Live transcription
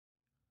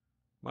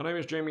My name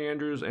is Jamie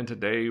Andrews, and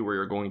today we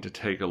are going to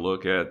take a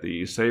look at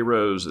the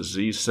Saros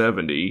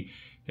Z70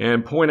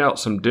 and point out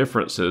some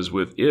differences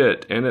with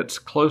it and its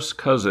close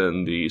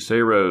cousin, the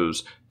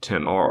Saros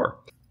 10R.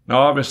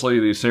 Now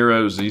obviously the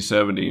Saros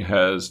Z70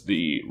 has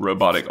the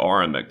robotic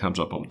arm that comes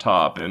up on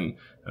top, and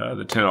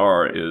the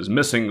 10R is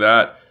missing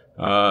that,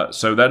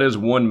 so that is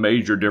one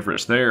major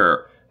difference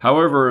there.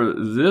 However,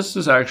 this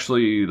is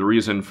actually the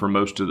reason for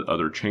most of the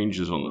other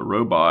changes on the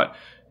robot.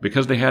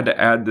 Because they had to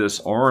add this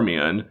arm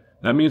in,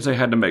 that means they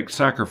had to make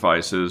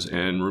sacrifices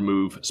and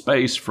remove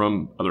space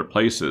from other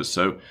places.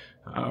 So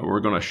we're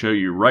going to show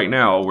you right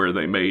now where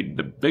they made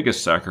the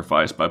biggest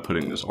sacrifice by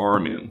putting this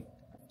arm in.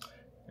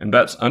 And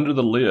that's under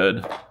the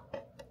lid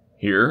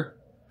here.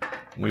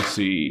 We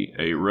see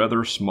a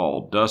rather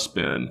small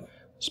dustbin,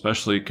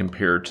 especially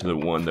compared to the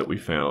one that we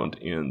found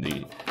in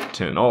the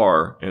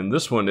 10R. And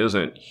this one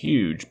isn't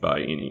huge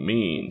by any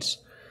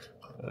means.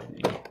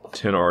 The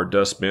 10R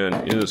dustbin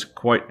is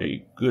quite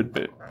a good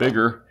bit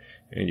bigger,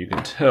 and you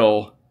can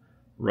tell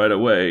right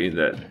away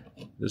that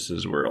this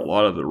is where a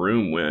lot of the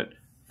room went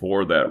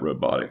for that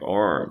robotic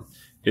arm.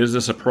 Is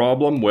this a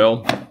problem?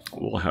 Well,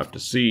 we'll have to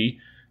see.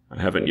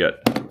 I haven't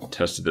yet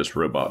tested this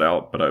robot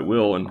out, but I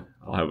will, and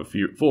I'll have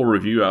a full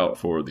review out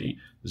for the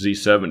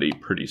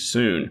Z70 pretty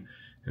soon,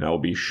 and I'll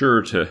be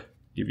sure to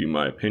give you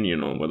my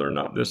opinion on whether or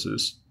not this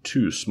is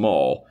too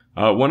small.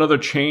 One other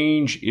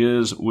change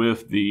is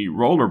with the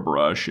roller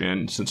brush,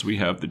 and since we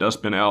have the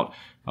dustbin out,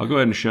 I'll go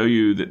ahead and show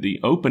you that the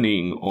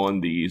opening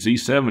on the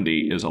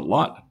Z70 is a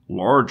lot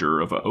larger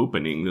of an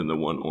opening than the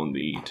one on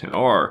the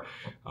 10R,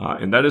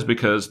 and that is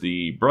because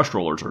the brush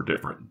rollers are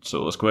different.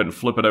 So let's go ahead and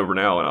flip it over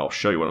now, and I'll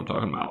show you what I'm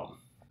talking about.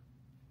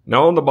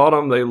 Now on the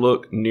bottom, they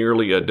look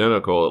nearly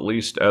identical, at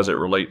least as it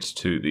relates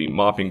to the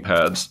mopping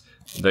pads.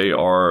 They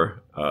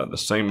are the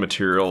same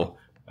material.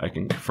 I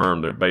can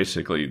confirm they're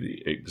basically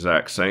the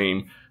exact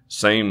same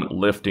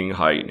lifting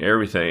height and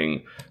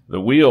everything. The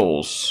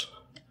wheels,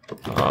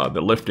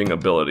 the lifting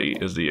ability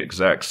is the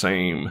exact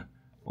same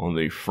on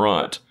the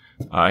front.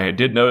 I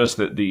did notice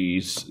that the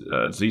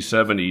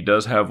Z70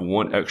 does have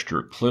one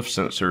extra cliff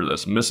sensor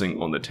that's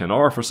missing on the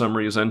 10R for some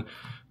reason,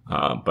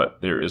 but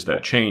there is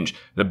that change.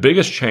 The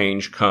biggest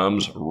change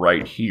comes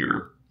right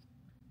here.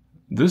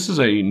 This is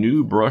a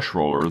new brush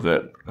roller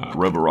that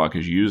Roborock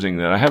is using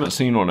that I haven't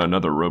seen on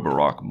another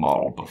Roborock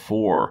model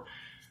before.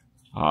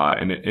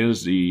 And it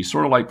is the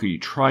sort of like the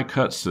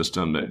tri-cut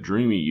system that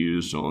Dreamy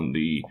used on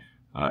the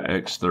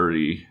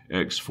X30,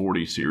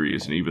 X40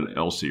 series, and even the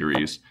L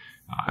series.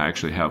 I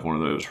actually have one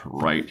of those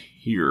right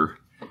here.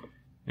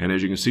 And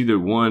as you can see, the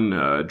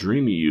one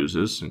Dreamy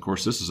uses, and of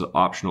course this is an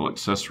optional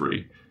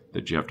accessory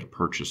that you have to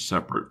purchase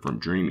separate from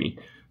Dreamy.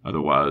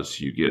 Otherwise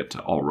you get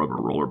all rubber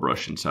roller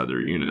brush inside their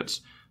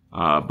units.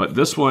 But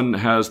this one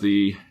has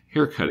the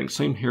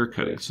same hair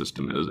cutting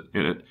system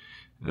in it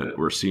that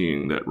we're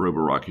seeing that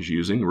Roborock is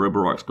using.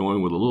 Roborock's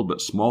going with a little bit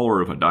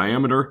smaller of a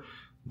diameter.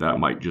 That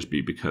might just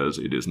be because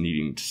it is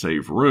needing to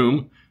save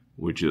room,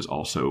 which is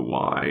also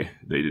why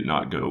they did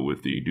not go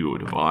with the Duo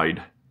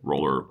Divide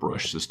roller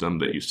brush system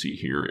that you see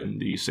here in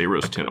the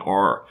Saros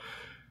 10R.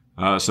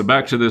 So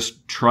back to this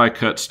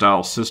tri-cut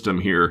style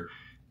system here.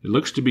 It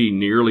looks to be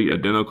nearly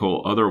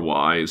identical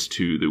otherwise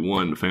to the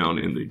one found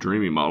in the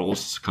Dreamy models.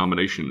 It's a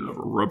combination of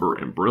rubber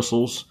and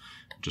bristles,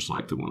 just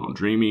like the one on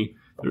Dreamy.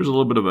 There's a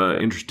little bit of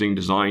an interesting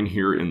design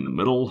here in the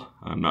middle.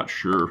 I'm not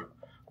sure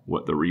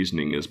what the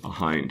reasoning is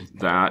behind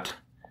that.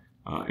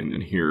 And then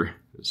here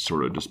it's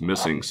sort of just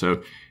missing.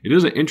 So it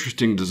is an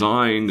interesting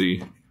design.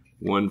 The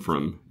one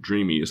from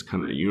Dreamy is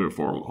kind of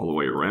uniform all the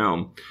way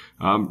around.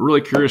 I'm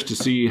really curious to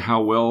see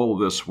how well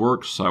this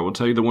works. I will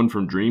tell you the one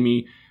from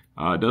Dreamy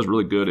does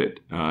really good at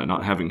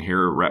not having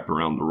hair wrapped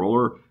around the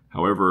roller.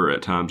 However,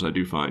 at times I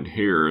do find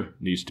hair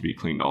needs to be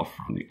cleaned off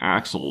from the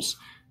axles,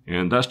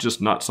 and that's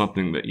just not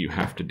something that you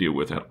have to deal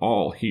with at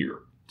all here.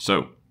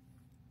 So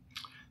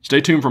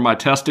stay tuned for my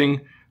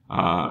testing.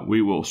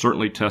 We will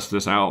certainly test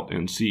this out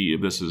and see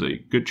if this is a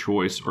good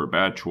choice or a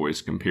bad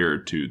choice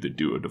compared to the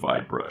Duo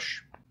Divide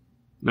brush.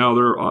 Now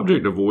their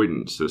object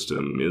avoidance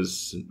system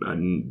is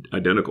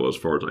identical as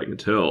far as I can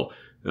tell.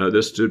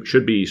 This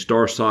should be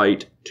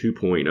StarSight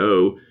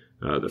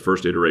 2.0. The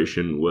first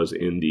iteration was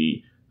in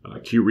the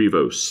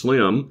Q-Revo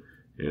Slim,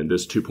 and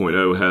this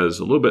 2.0 has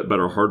a little bit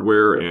better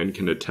hardware and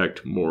can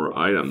detect more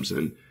items.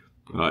 And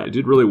it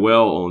did really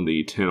well on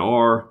the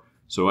 10R,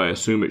 so I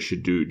assume it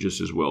should do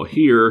just as well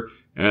here,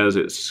 as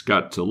it's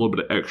got a little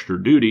bit of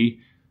extra duty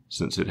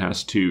since it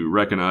has to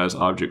recognize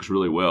objects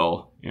really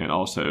well and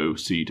also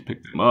see to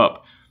pick them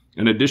up.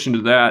 In addition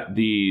to that,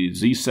 the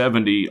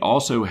Z70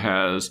 also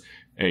has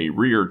a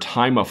rear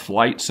time of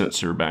flight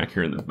sensor back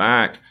here in the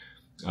back.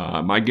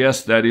 My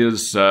guess that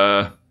is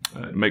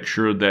make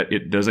sure that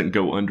it doesn't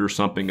go under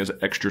something as an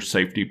extra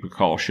safety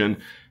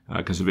precaution,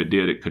 because if it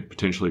did, it could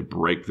potentially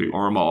break the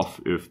arm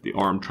off if the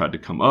arm tried to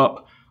come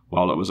up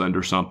while it was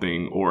under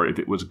something, or if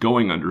it was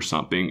going under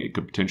something, it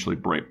could potentially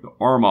break the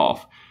arm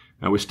off.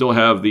 Now we still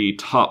have the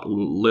top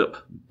lip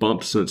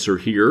bump sensor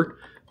here.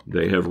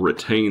 They have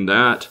retained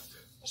that.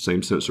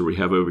 Same sensor we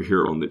have over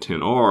here on the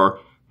 10R,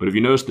 But if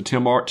you notice, the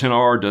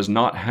 10R does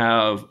not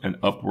have an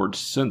upward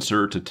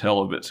sensor to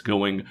tell if it's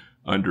going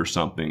under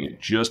something. It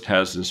just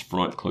has this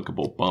front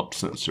clickable bump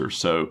sensor.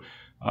 So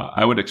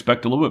I would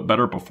expect a little bit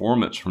better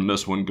performance from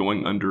this one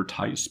going under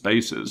tight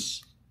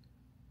spaces.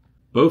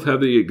 Both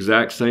have the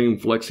exact same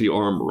flexi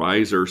arm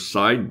riser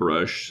side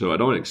brush, so I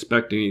don't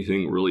expect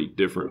anything really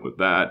different with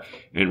that.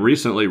 And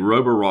recently,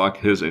 Roborock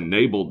has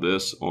enabled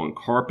this on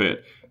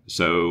carpet,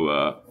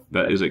 so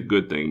that is a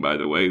good thing, by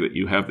the way, that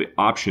you have the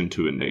option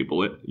to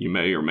enable it. You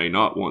may or may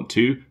not want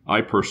to.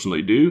 I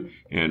personally do,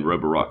 and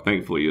Roborock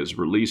thankfully has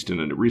released in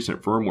a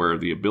recent firmware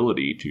the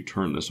ability to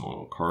turn this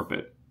on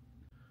carpet.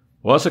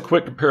 Well, that's a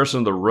quick comparison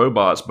of the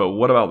robots, but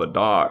what about the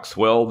docks?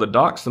 Well, the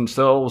docks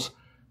themselves,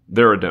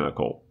 they're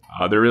identical.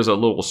 There is a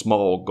little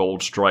small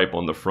gold stripe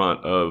on the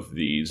front of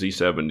the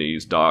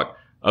Z70's dock.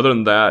 Other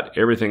than that,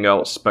 everything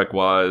else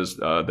spec-wise,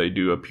 they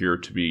do appear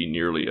to be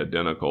nearly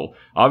identical.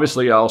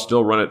 Obviously, I'll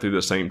still run it through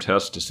the same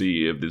test to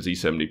see if the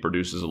Z70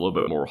 produces a little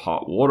bit more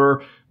hot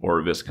water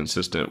or if it's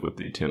consistent with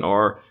the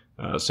 10R.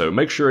 So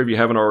make sure if you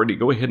haven't already,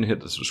 go ahead and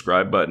hit the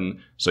subscribe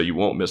button so you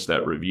won't miss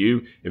that review.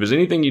 If there's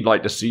anything you'd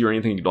like to see or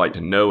anything you'd like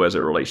to know as it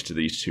relates to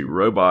these two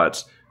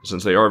robots,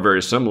 since they are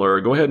very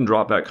similar, go ahead and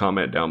drop that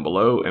comment down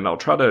below and I'll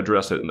try to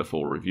address it in the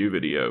full review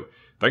video.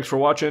 Thanks for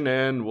watching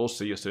and we'll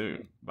see you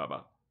soon.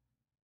 Bye-bye.